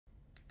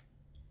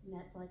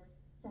Netflix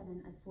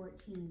 7 of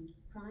 14,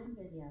 Prime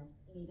Video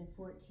 8 of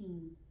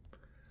 14.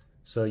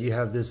 So you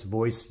have this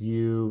voice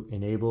view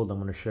enabled. I'm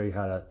going to show you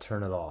how to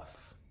turn it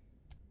off.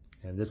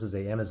 And this is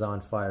a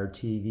Amazon Fire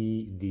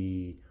TV,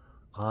 the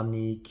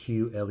Omni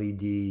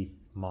QLED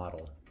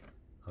model.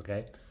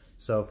 Okay,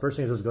 so first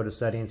thing is let's go to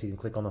settings. You can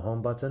click on the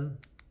home button.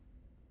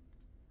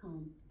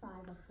 Home 5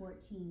 of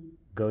 14.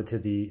 Go to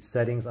the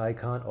settings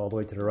icon all the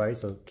way to the right.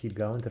 So keep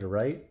going to the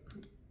right.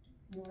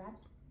 More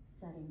apps,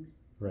 settings.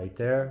 Right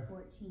there.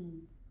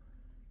 14.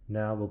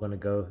 Now we're going to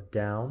go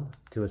down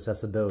to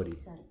accessibility.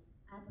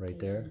 Right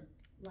there.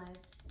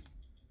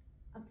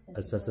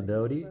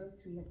 Accessibility.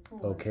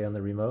 Okay on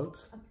the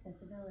remote.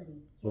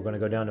 We're going to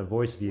go down to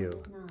VoiceView.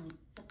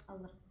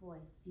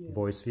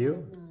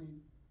 VoiceView.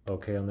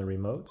 Okay on the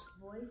remote.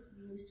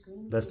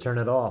 Let's turn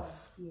it off.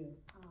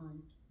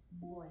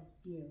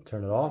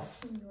 Turn it off.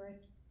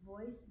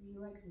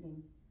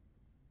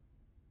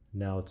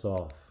 Now it's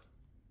off.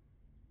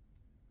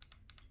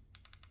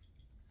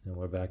 And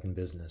we're back in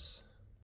business.